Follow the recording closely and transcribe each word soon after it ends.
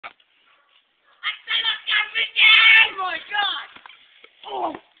Oh my god!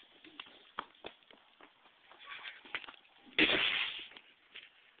 Oh!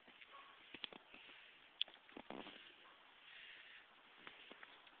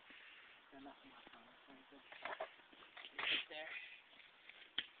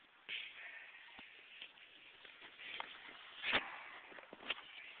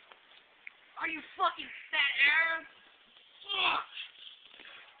 Are you fucking fat Arab?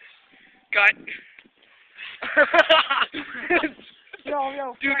 Got.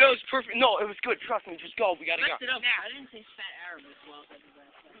 No. Dude, that was perfect. No, it was good. Trust me. Just go. We gotta go. Messed it up. Now, I didn't say fat Arab as well.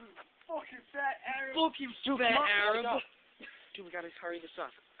 Fucking fat Arab. Fucking fat Arab. Dude, we gotta hurry this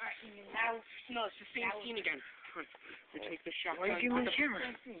up. Alright, now. No, it's the same scene again. Come on. We take the shot. Why are you giving me the camera?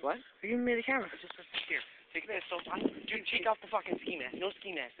 What? Why are you giving me the camera? Just here. Take this. So dude, take off the fucking ski mask. No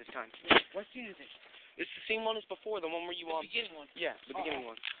ski mask this time. What scene is it? It's the same one as before. The one where you The beginning one. Yeah, the beginning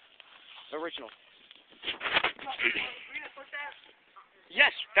one. Original.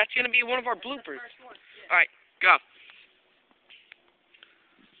 Yes, that's gonna be one of our bloopers. All right, go.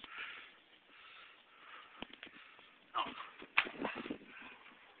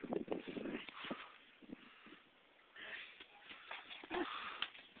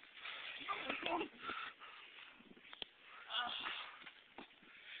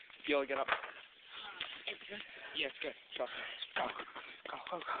 Feel it, get up. It's good. Yeah, it's good. Trust me. Go.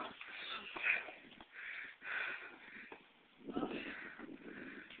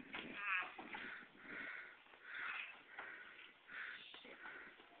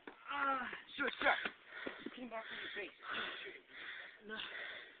 Sure. Came back from your face. No,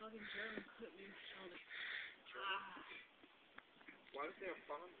 fucking German put me in the shoulder. Why was there a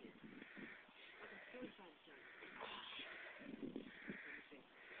bomb here? Fucking suicide German.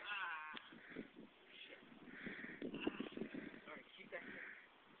 Alright, keep that here.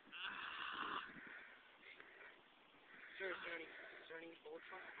 Sir, Johnny, old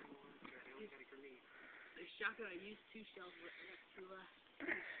truck? I got a grenade. The shotgun, I used 2 shells, but I got 2 left.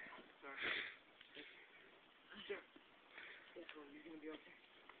 Sorry. Sir. Yes, well, you're gonna be okay.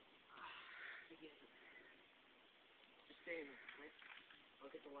 Just stay in there, right? I'll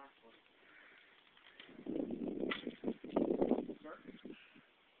get the last one.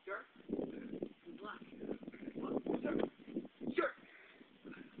 Sir? I'm black. Sir!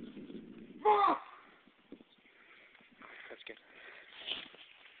 That's good.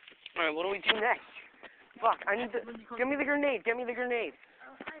 Alright, what do we do next? Fuck, I need the... Give me the grenade.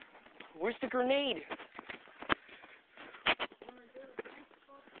 Where's the grenade?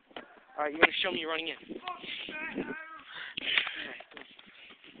 Alright, you gotta show me you're running in.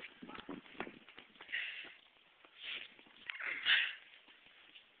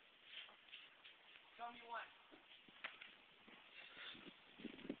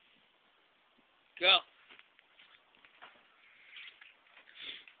 Go.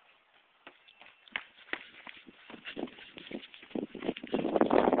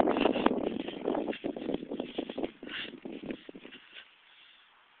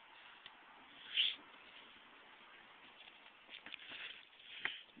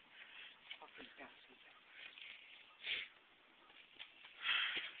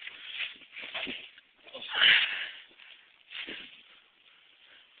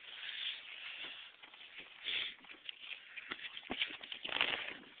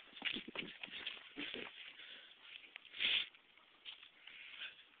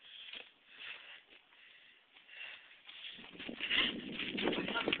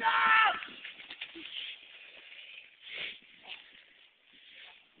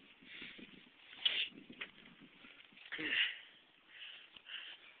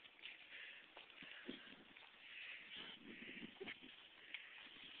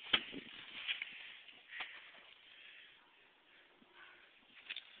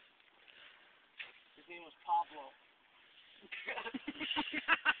 His name was Pablo.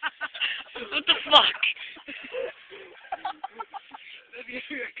 What the fuck?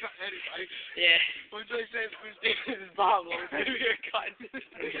 Yeah. What did I say? His name is Pablo.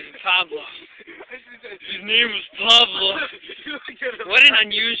 Pablo. His name was Pablo. What an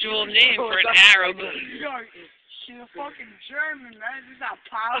unusual name for an Arab. She's a fucking German, man. This is not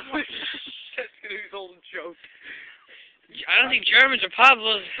Pablo. That's his old joke. I don't think Germans are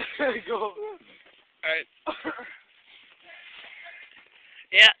Pablos. Go. Alright.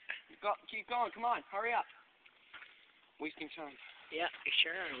 Yeah. Go, keep going. Come on. Hurry up. Wasting time. Yeah,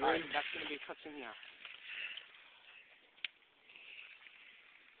 sure. Alright, that's going to be a cutscene now.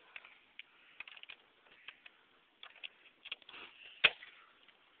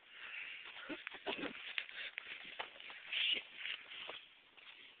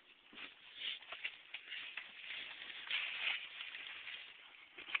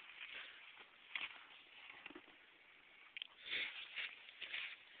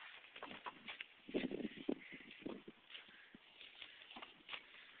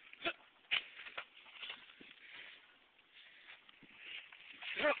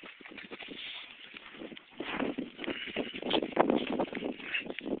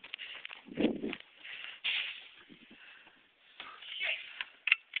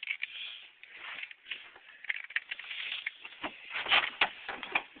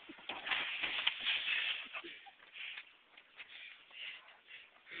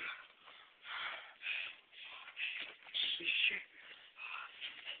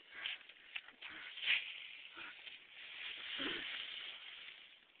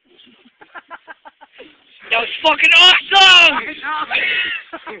 was fucking awesome!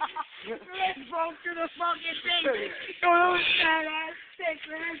 Let's go to the fucking thing. Yo, that was badass sick,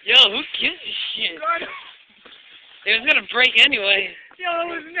 man. Yo, who gives a shit? It was gonna break anyway. Yo, it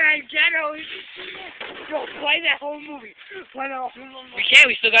was mad ghetto. Yo, play that whole movie. Play that whole movie. We can't,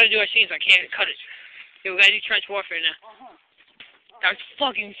 we still gotta do our scenes. I can't cut it. Yo, we gotta do trench warfare now. That was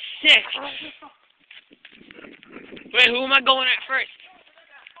fucking sick. Wait, who am I going at first?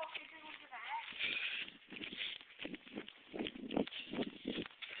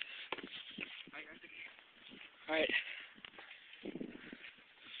 Alright.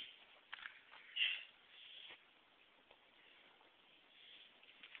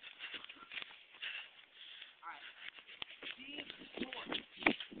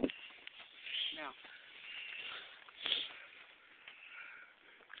 Now.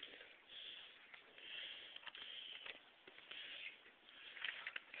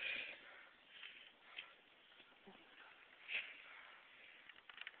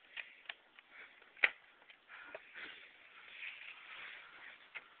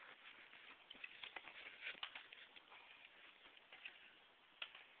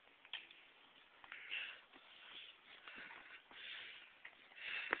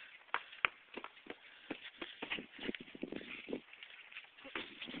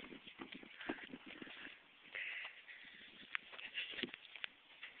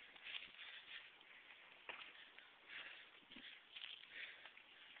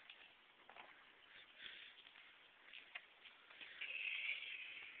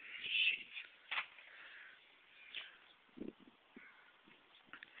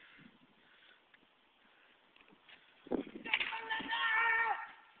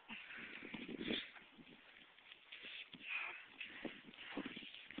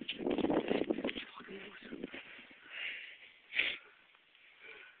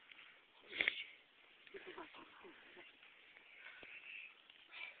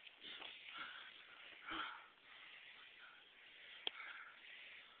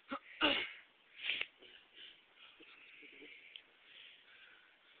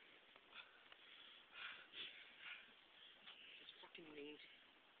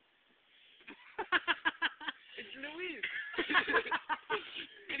 It's Louise.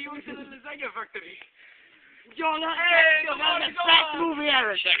 And he was in the lasagna factory. Yo, that's the best movie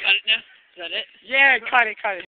ever. Should I cut it now? Is that it? Yeah, cut it.